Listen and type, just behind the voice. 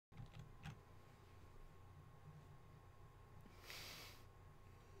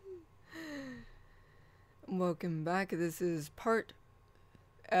welcome back. This is part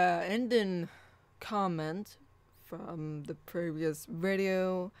ending comment from the previous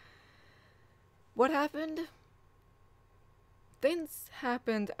video. What happened? Things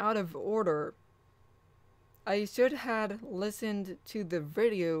happened out of order. I should have listened to the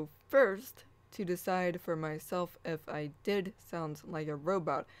video first to decide for myself if I did sound like a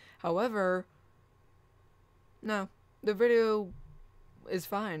robot. However, no, the video is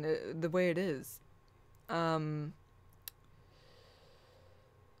fine the way it is.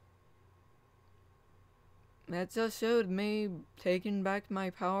 That just showed me taking back my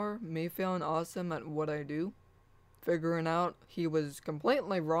power, me feeling awesome at what I do, figuring out he was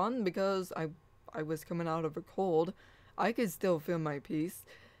completely wrong because I was coming out of a cold. I could still feel my peace.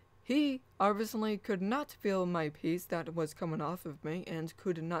 He obviously could not feel my peace that was coming off of me and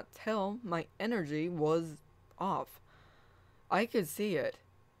could not tell my energy was off. I could see it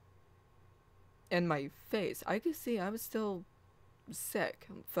in my face. I could see I was still sick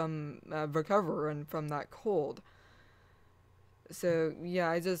from recovering from that cold. So yeah,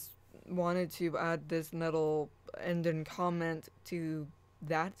 I just wanted to add this little ending comment to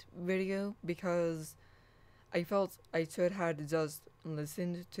that video because I felt I should have just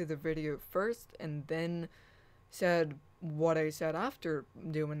listened to the video first and then said what I said after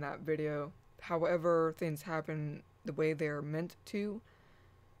doing that video. However, things happen the way they're meant to,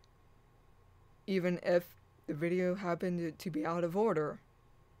 even if the video happened to be out of order.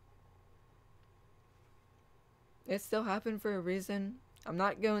 It still happened for a reason. I'm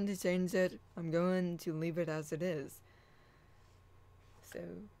not going to change it. I'm going to leave it as it is. So,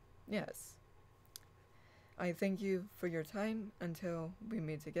 yes. I thank you for your time until we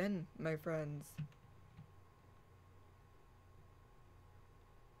meet again, my friends.